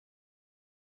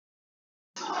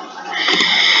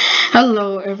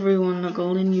Hello everyone, the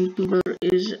Golden YouTuber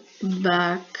is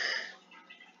back.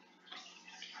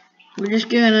 We're just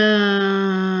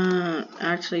gonna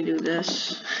actually do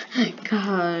this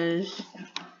because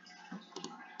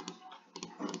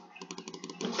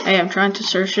hey, I'm trying to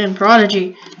search in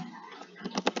Prodigy.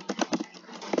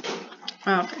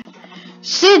 Okay.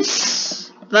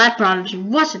 Since that Prodigy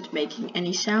wasn't making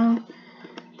any sound,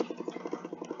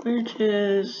 we're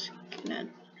just gonna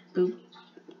boop.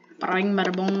 Bang,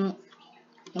 bada, boom.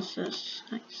 What's this?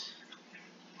 Nice.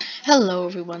 Hello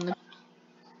everyone.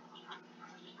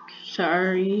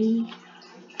 Sorry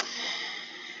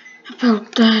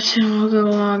about that, and we'll go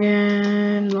log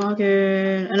in.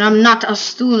 And I'm not a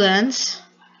student.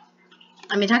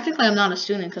 I mean, technically I'm not a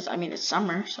student because, I mean, it's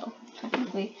summer, so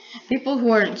technically people who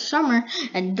are in summer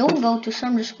and don't go to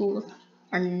summer school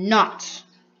are not.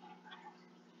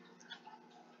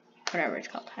 Whatever it's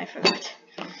called, I forgot.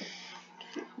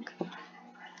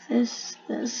 This.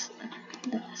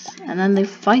 And then they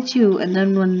fight you, and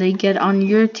then when they get on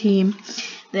your team,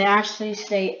 they actually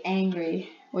stay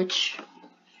angry, which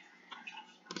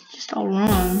is just all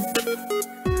wrong.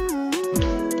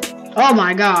 Oh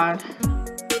my god.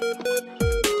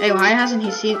 Hey, why hasn't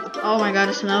he seen? Oh my god,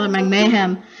 it's another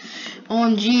Mayhem.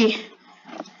 OMG.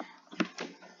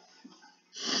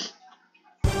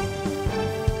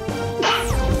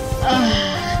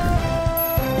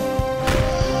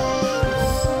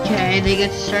 Okay, they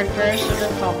get to start first with a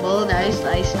fumble. Nice.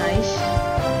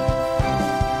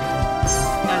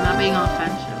 I'm not being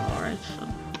offensive, alright, so.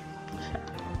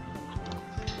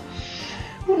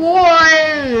 Why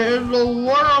in the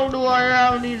world do I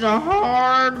have these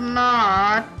hard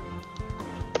knot?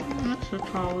 That's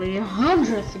totally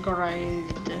 100th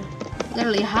grade.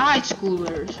 Literally high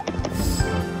schoolers.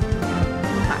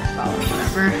 Fast followers,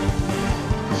 whatever.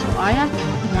 So I have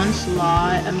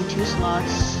two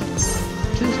slots.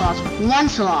 1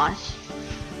 slot.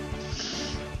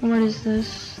 What is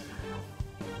this?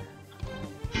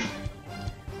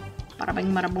 Bada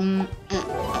bing, bada boom.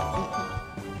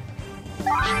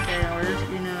 Okay, we're just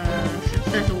gonna, since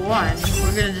there's 1,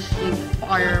 we're gonna just do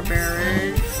fire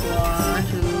barrage. 1,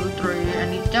 2, 3,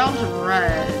 and he tells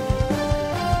red.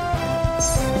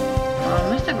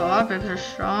 Mystical objects are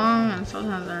strong, and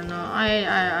sometimes they're not.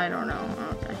 I don't know.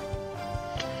 Okay.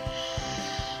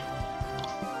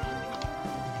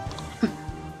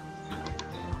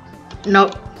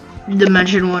 Nope.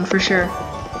 Dimension 1 for sure.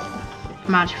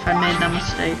 Imagine if I made that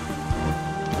mistake.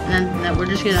 And then we're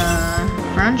just gonna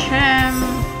crunch him.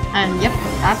 And yep,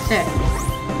 that's it.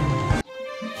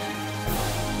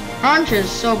 Crunch is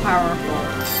so powerful.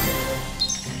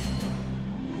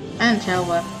 And tail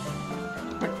whip.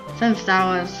 But since that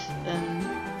was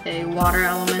a water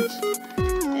element,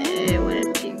 it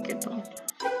wouldn't be good.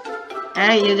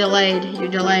 Hey, you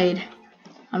delayed.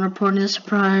 I'm reporting this to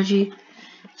Prodigy.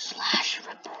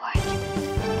 /report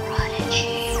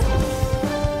Prodigy.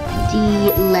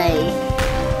 Delay.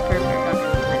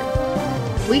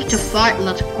 Perfect. Weak to fight.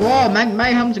 Let's go.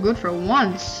 Mayhem's good for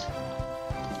once.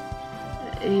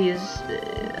 He's.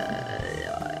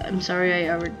 I'm sorry I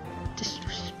ever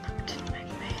disrespected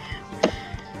Mayhem.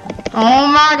 Oh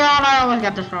my god! I almost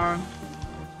got this wrong.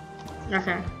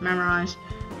 Okay, memorize.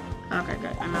 Okay,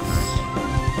 good. I memorized.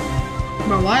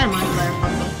 But why am I player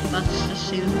fumble? That just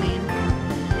seems mean.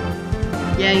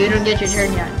 Yeah, you don't get your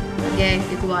turn yet. Okay,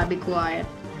 be quiet.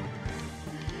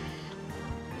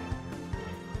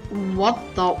 What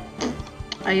the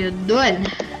are you doing?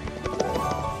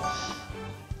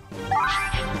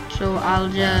 So I'll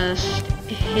just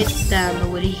hit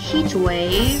them with a heat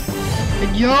wave.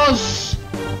 Yes!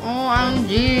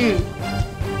 OMG!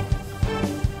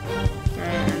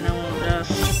 Okay, and then we'll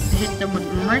just hit them with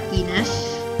murkiness.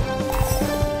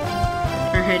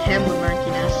 Or hit him with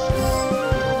murkiness.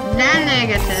 Then they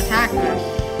get to attack us.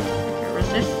 Okay,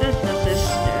 resistance.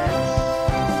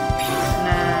 And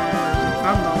then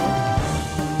fumble.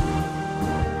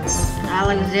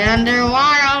 Alexander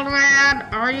Wildman,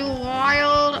 are you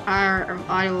wild?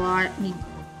 Are you wild?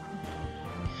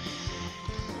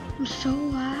 I'm so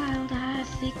wild, I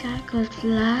think I could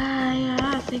fly.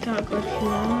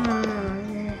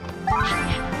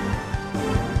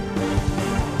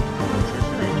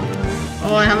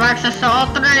 Oh, I have access to all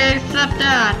 3 except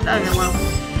that. Okay, well.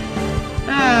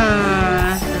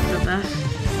 That's the best.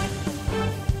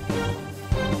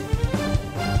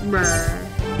 Brr.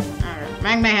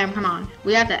 Alright, Mayhem, come on.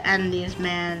 We have to end these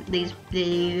men. These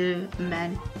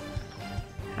men.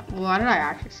 Why did I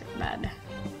actually say men?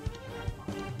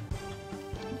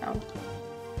 No.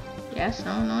 Yes,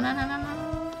 no.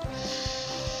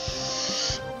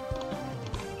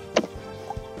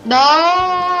 No!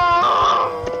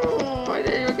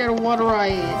 water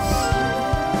rights.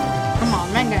 Come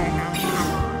on, Meg Mayhem. Come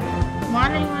on. Why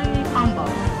did he combo?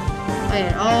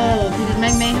 Wait, oh, because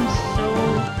Meg Mayhem's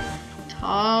so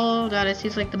tall that it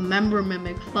seems like the member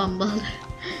mimic fumbled.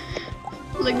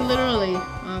 Like literally.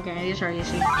 Okay, these are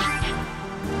easy.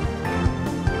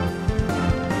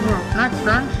 Oh, not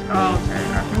crunch. Oh, okay,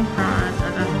 I can crunch. I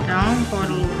got down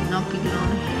portal will not be good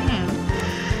on him.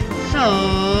 So,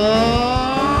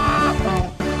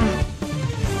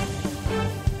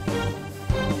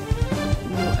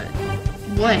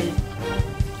 what?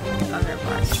 Okay,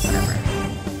 fine, whatever.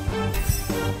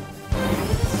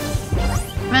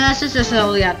 Man, that's just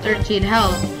only at 13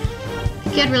 health. He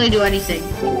can't really do anything.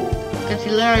 Because he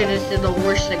literally just did the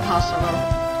worst thing possible.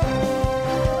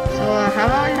 So, how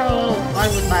about I have a little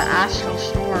fun with my Astral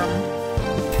Storm?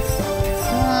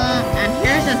 And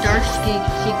here's a dark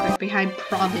secret behind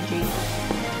Prodigy.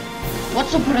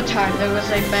 Once upon a time, there was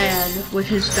a man with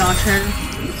his daughter.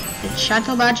 Its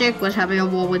shadow magic was having a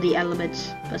war with the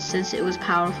elements, but since it was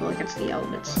powerful against the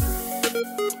elements,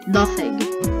 nothing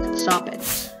could stop it.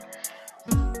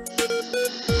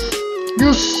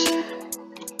 Yes!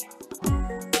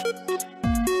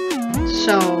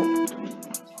 So,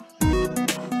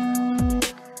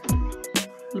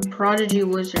 the Prodigy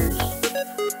Wizards.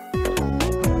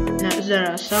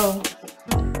 So,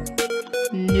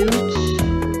 Newt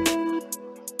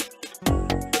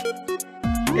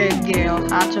and Gale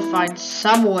had to find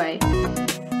some way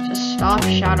to stop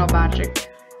shadow magic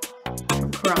from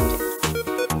corrupting.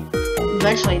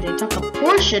 Eventually, they took a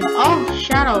portion of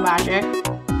shadow magic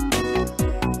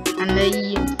and they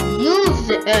used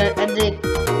it, and they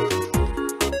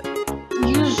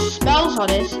used spells on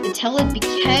it until it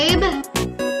became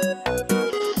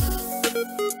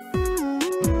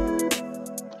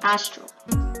astral.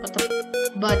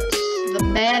 But the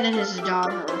man and his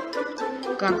daughter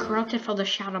got corrupted from the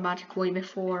shadow magic way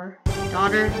before.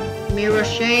 Daughter, Mirror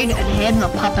Shade, and him, the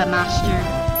Puppet Master.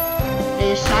 They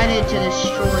decided to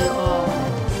destroy all.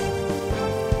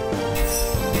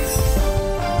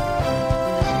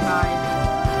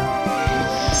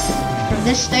 From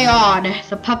this day on,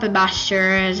 the Puppet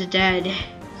Master is dead.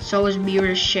 So is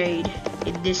Mirror Shade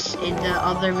in the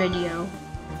other video.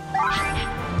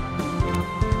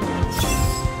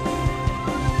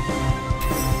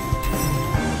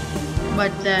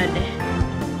 But then,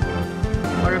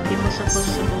 what are people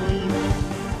supposed to believe?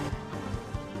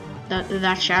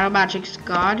 That shadow magic's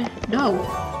gone? No,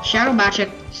 shadow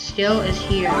magic still is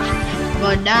here.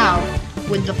 But now,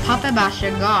 with the Puppet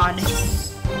Master gone,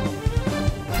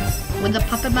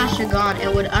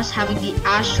 and with us having the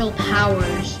astral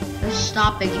powers for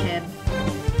stopping him,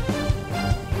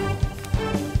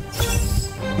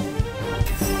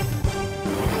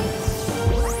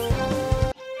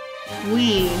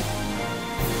 we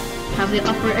have the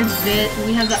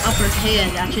upper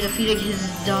hand after defeating his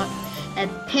daughter. And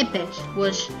Pippet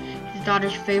was his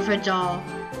daughter's favorite doll.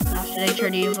 After they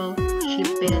turned evil, she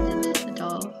abandoned the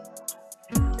doll.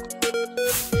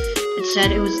 It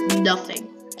said it was nothing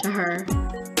to her.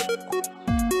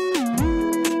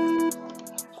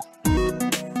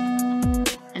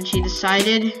 And he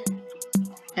decided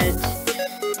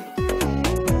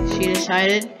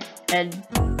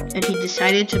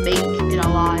to make it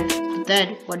alive. But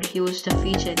then, when he was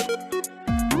defeated,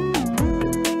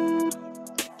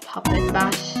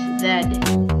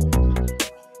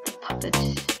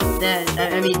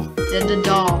 then the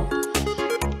doll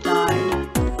died,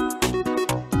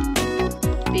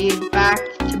 being back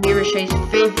to Mirror Shade's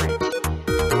favorite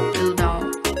little doll.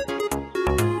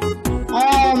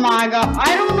 Oh my god,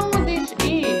 I don't know what this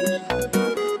is.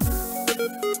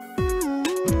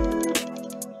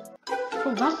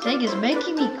 Bro, that thing is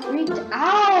making me creeped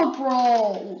out,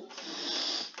 bro.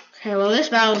 Okay, well this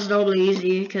battle is normally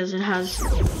easy because it has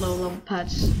low level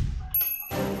pets.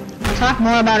 I'll talk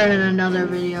more about it in another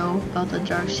video about the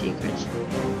dark secrets.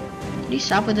 Can you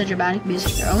stop with the dramatic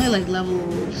music? They're only like level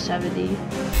 70.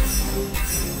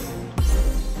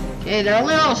 Okay, they're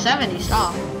only level 70,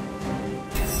 stop.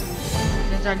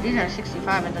 These are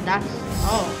 65 and then that's,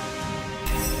 oh.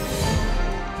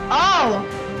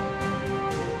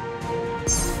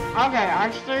 Okay,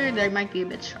 actually they might be a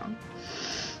bit strong.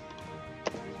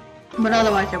 But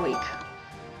otherwise they're weak.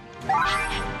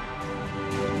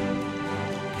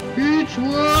 Each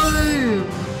wave!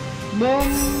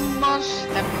 Bomba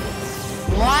step.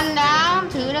 One down,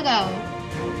 two to go.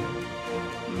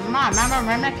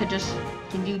 Remember could just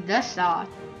do this though.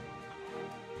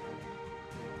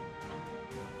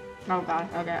 Oh god,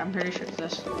 okay, I'm pretty sure it's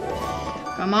this.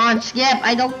 Come on, skip!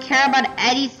 I don't care about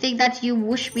anything that you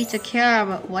wish me to care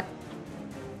about. What?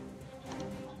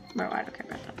 Bro, I don't care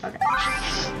about that. Okay.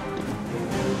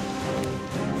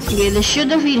 Okay, this should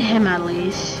defeat him at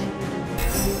least.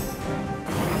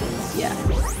 Yeah.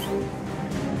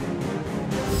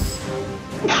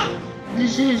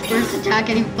 This is his first attack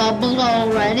and he fumbled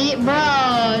already?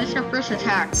 Bro, this is your first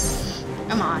attack.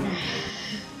 Come on.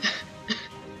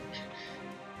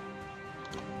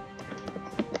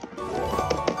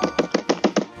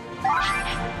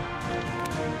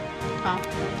 Oh.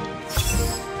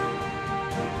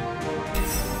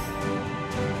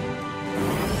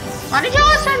 Why did you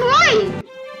all turn white?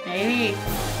 Maybe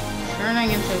turning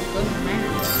into a good man.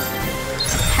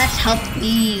 Pets help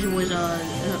ease was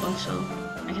also.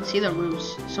 I can see the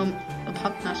roots. So the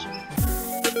pup nuts.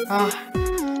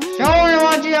 Show me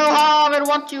what you have and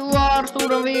what you are to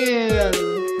reveal.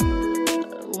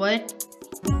 What?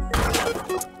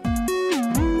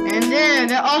 And then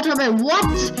the ultimate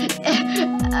what?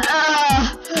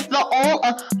 The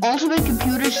ultimate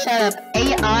computer setup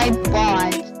AI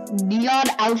bot neon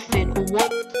outfit.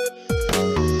 What?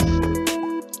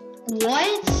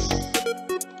 What?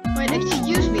 Wait,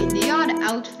 excuse me. Neon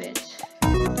outfit.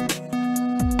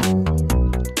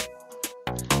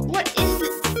 What is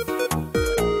this?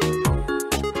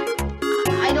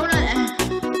 I don't know.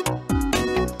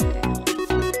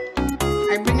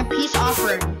 I bring a peace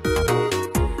offering.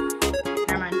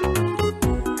 Never mind.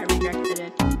 I rejected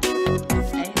it.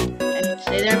 Hey,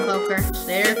 stay there, Cloaker.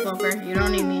 Stay there, Cloaker. You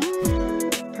don't need me.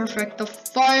 Perfect. The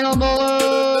final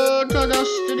bullet to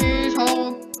Destiny's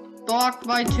Hope. Blocked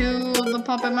by 2 of the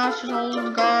Puppet Master's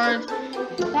old guards.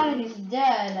 Now that he's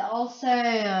dead, I'll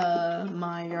say,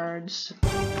 my yards.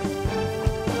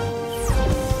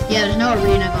 Yeah, there's no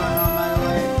arena going on, by the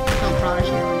way. No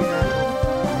Prodigy arena.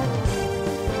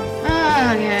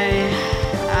 Okay.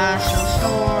 Astral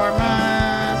Storm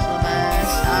is the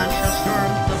best. Astral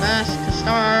Storm's the best to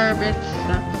start. It's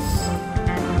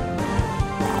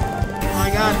oh my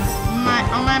god. My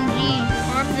OMG.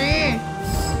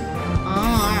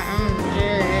 OMG.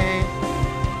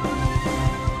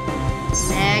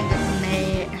 OMG.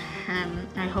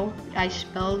 I hope I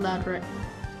spelled that right.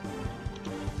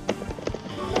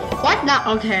 What? Not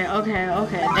okay.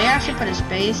 They actually put a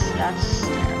space. That's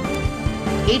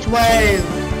terrible. Heat wave.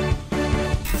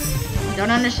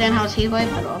 Don't understand how it's heat wave,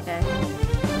 but okay.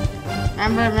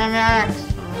 Remember,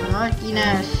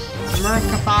 murkiness.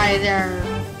 Murkify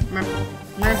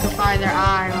their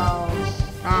eyeballs.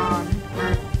 On.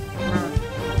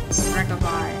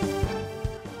 Murkify.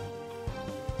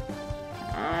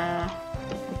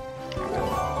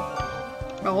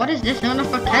 Bro, what is this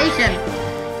notification?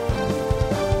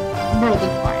 Bro, be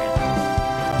quiet.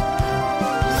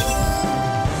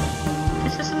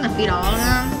 This doesn't defeat all of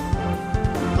them.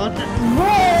 Go to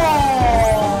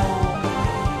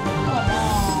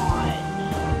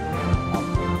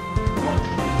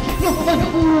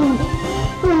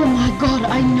oh my god,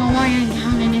 I know Iron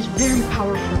Cannon is very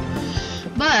powerful.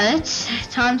 But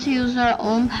time to use our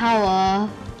own power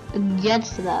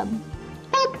against them.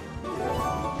 Boop.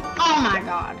 Oh my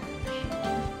god.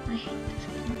 I hate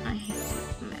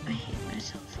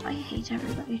myself. I hate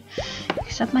everybody.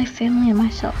 Except my family and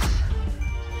myself.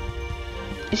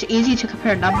 It's easy to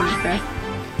compare numbers, bro.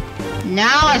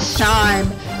 Now it's time.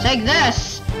 Take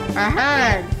this. I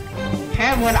heard.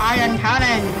 Hit with Iron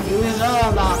Cannon. You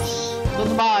deserve us.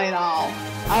 Goodbye now.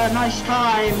 Have a nice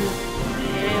time.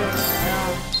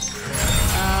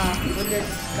 With the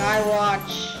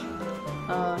Skywatch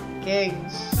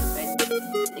Kings.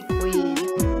 The Queen.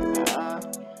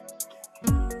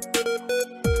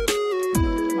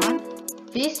 Come on.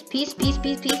 Peace.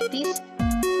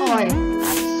 Oh wait.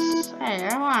 Hey, I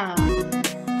wanna.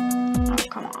 Oh,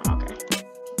 come on, okay.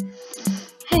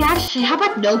 Hey, actually, how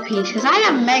about no peace? Because I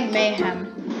have Meg Mayhem.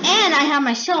 And I have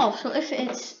myself. So if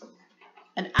it's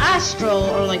an astral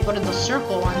or like one of the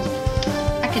circle ones,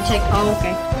 I could take. Oh,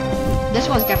 okay. This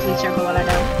one's definitely circle, what I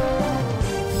know.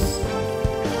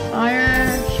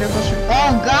 Fire, circle.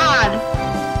 Oh, God!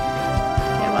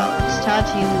 Okay, well, it's time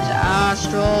to use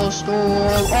Astral Storm.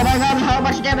 Oh my god, how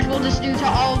much damage will this do to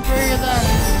all 3 of them?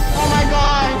 Oh my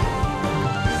god!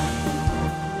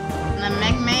 And then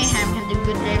Meg Mayhem can do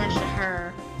good damage to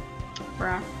her.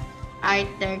 Bruh. I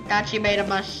think that she made a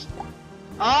mess.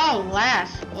 Oh,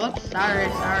 last. Whoops, sorry.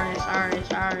 I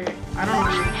don't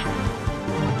know.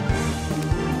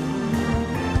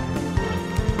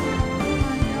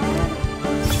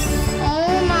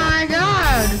 Oh my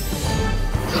god!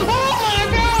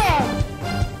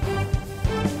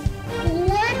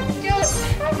 What just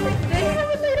happened? They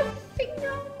haven't made a finger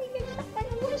on me except for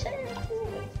the wizard.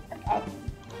 Oh.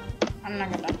 I'm not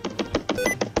gonna.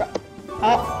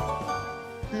 Oh.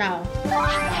 No.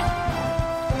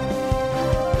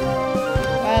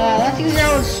 Well, let's use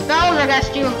our own spells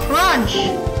against you, Crunch!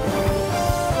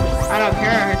 I don't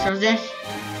care, so this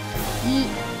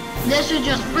is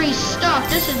just free stuff.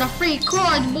 This is the free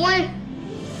cards, boy!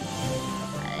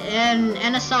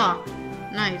 And a sock.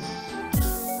 Nice.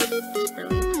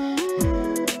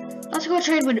 Let's go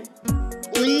trade with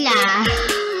Ula.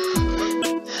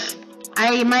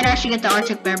 I might actually get the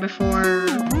Arctic Bear before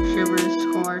Shiver is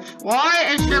Scorch. Why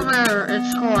is Shiver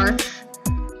is Scorch?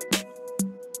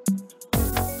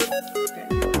 Okay.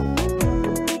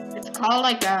 It's called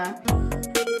like a...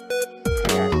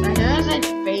 Okay, so here's a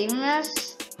famous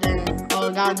thing.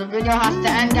 Oh god, the video has to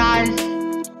end, guys.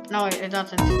 No, wait, it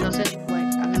doesn't. Does it?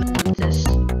 Wait, I'm gonna do this.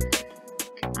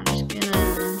 Okay, I'm just gonna...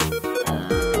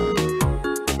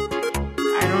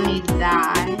 I don't need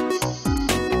that.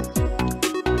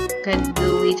 Could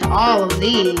delete all of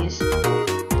these.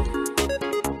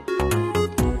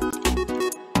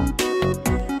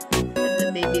 And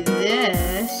then maybe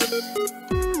this.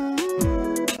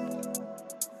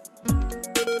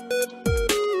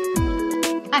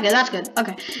 Okay, that's good.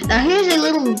 Okay, now here's a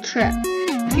little trick.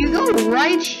 If you go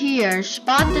right here,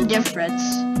 spot the difference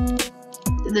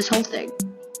in this whole thing.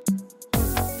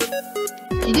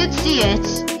 You did see it.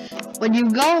 When you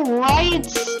go right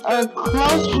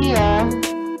close here,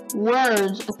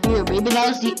 words appear. Maybe that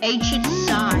was the ancient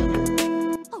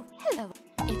sign. Oh, hello.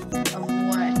 Of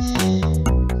what?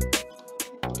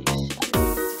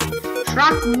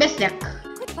 Track Mythic.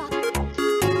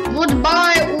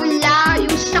 Goodbye, Ula. You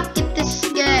suck at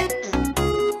this game.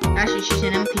 Actually, she's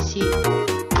an NPC.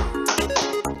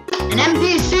 An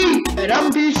NPC! An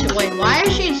NPC! Wait, why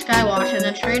is she in Skywatch and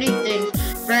then trading things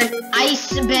for an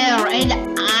ice bear? An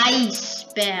ice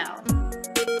bear.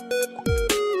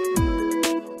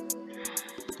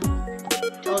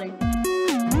 Totally.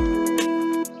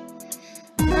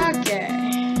 Okay.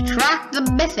 Track the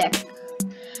Mythic.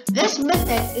 This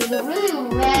Mythic is a really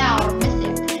rare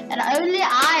Mythic, and only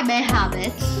I may have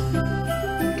it.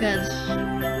 Because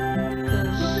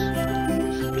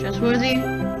it's trustworthy.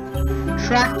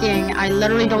 Tracking. I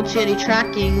literally don't see any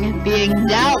tracking being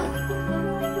dealt.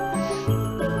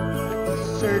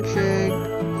 Searching.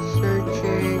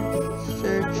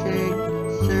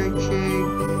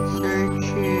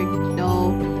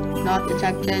 No, not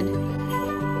detected.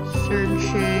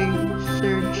 Searching.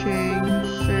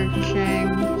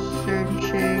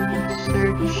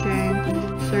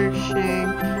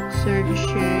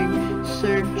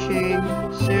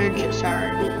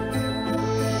 Sorry.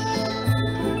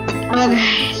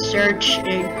 Okay, search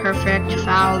a perfect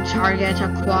foul target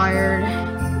acquired.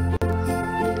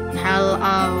 Hello,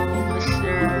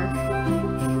 Mr.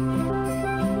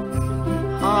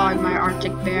 Hi, my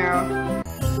Arctic Bear.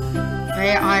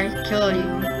 May I kill you?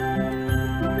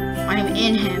 I'm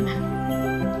in him.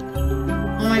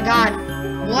 Oh my god.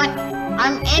 What?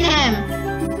 I'm in him!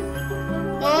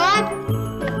 What?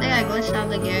 I think I glitched out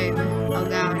the game. Oh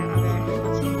god, okay.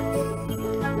 Let's see.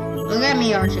 Look at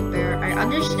me, Arctic Bear. I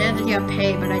understand that you have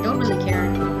pain, but I don't really care.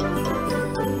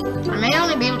 I may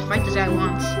only be able to fight this guy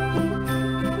once.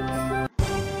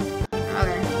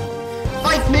 Okay.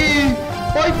 Fight me!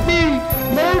 Fight me!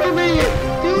 Murder me!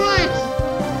 Do it!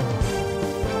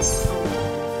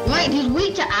 Wait, he's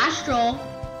weak to Astral.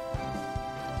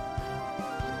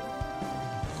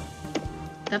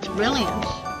 That's brilliant.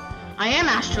 I am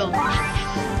Astral.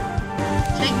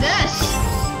 Take this!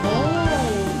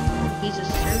 Oh, he's a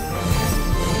serpent.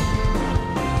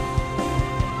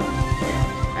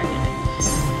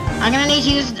 I'm gonna need to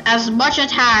use as much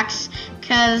attacks,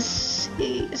 cause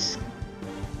he's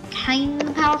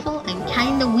kinda powerful and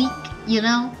kinda weak, you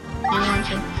know?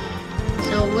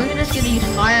 So we're just gonna use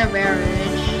Fire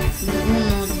Barrage.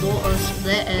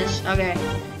 Okay.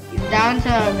 He's down to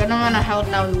a good amount of health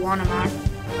that we want him at.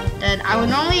 Then I would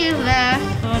normally use this,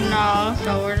 but no,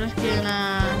 so we're just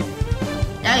gonna...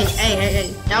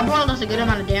 Hey. That ball does a good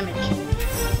amount of damage.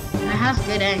 It has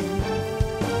good aim.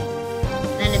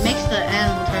 Then it makes the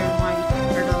animal turn white,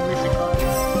 or the mythical.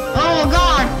 Oh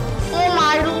god! Oh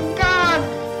my god!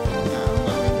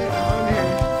 Okay.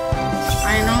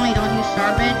 I normally don't use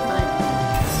Starbit, but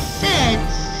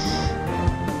since...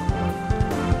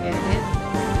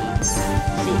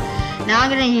 See. Now I'm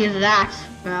gonna use that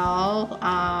spell,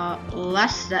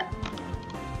 less that...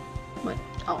 Wait,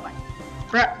 oh wait.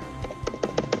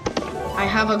 I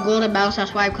have a golden mouse,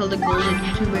 that's why I called it golden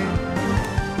YouTuber.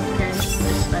 Okay,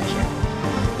 this special.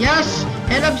 Yes!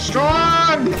 Hit him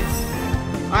strong!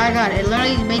 Oh my god, it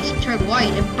literally makes him turn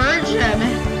white. It burns him!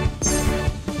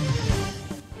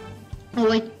 Oh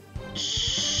wait.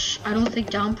 Shh. I don't think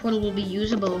down portal will be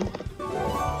usable.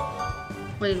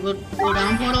 Wait, will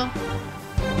down portal?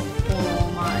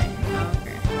 Oh my.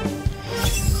 Okay.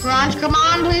 Crunch, come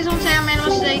on, please don't say I made a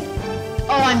mistake.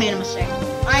 Oh, I made a mistake.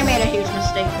 I made a huge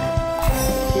mistake.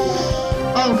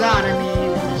 Oh god, I made a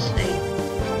huge mistake.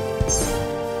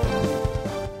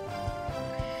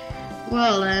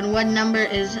 Well, and what number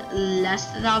is less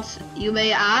than, you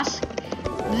may ask?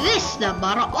 This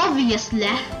number, obviously.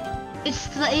 It's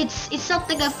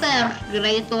something a third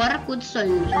grader could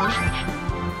solve.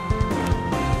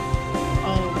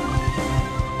 Oh.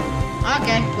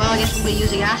 Okay, well I guess we'll be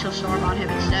using Astral Storm on him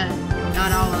instead.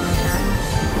 Not all of the time.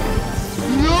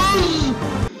 Yes!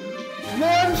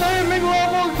 One taming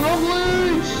level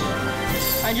complete!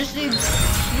 I just need 2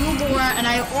 more and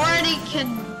I already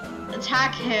can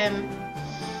attack him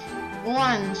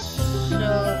once, so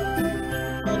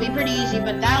it'll be pretty easy,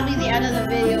 but that'll be the end of the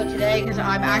video today because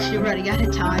I'm actually running out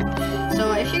of time.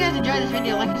 So if you guys enjoyed this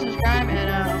video, like and subscribe, and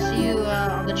I'll see you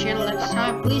on the channel next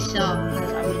time. Please sub,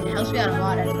 because I mean, it helps me out a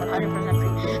lot, and it's 100% free.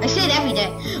 I say it every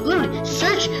day. Literally,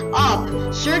 search up.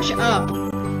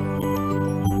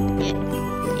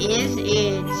 Is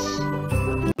it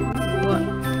what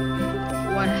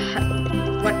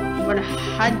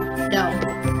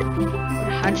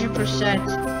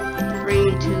 100%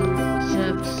 free to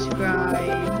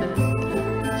subscribe?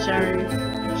 Sorry,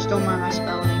 stole my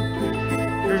spelling.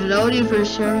 There's loading for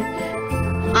sure.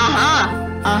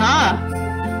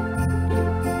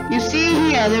 You see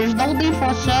here, there's no need for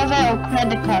a survey or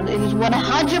credit card. It is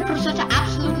 100%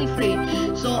 absolutely free.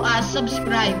 So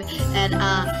subscribe and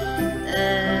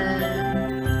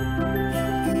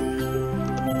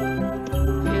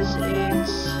is it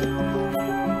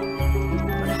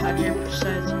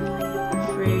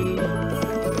 100% free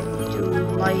to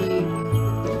like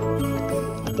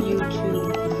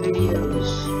YouTube videos?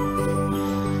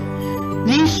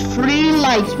 These free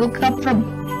likes will come from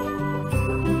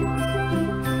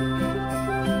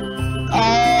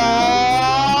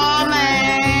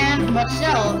but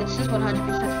still, it's just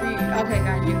 100% free. Okay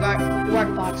guys, you got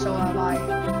work bot, so bye.